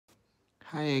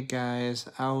Hiya guys,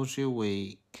 how's your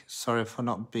week? Sorry for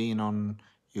not being on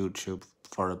YouTube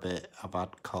for a bit, I've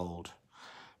had cold.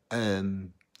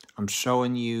 I'm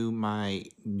showing you my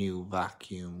new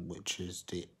vacuum, which is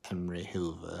the Emery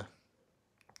Hoover.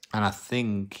 And I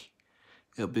think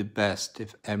it would be best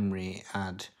if Emery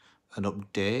had an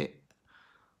update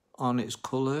on its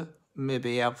colour.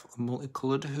 Maybe have a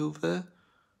multicoloured Hoover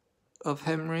of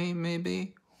Emery,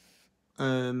 maybe.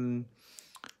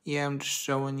 Yeah, I'm just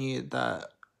showing you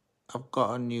that I've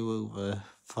got a new Hoover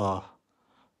for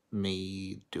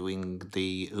me doing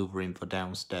the Hoovering for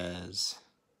downstairs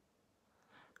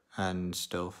and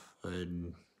stuff,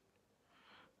 and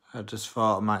I just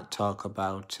thought I might talk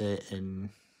about it and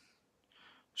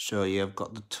show you. I've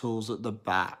got the tools at the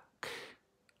back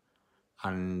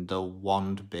and the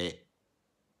wand bit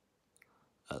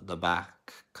at the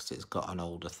back because it's got an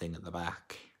older thing at the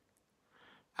back,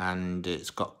 and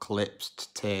it's got clips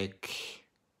to take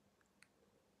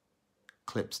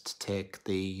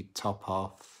the top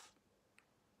off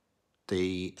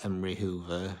the Emery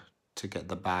Hoover to get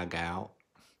the bag out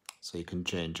so you can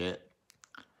change it.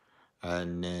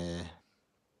 And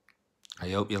I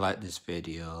hope you like this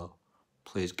video.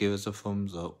 Please give us a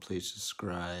thumbs up, please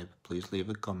subscribe, please leave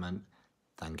a comment.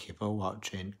 Thank you for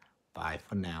watching. Bye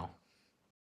for now.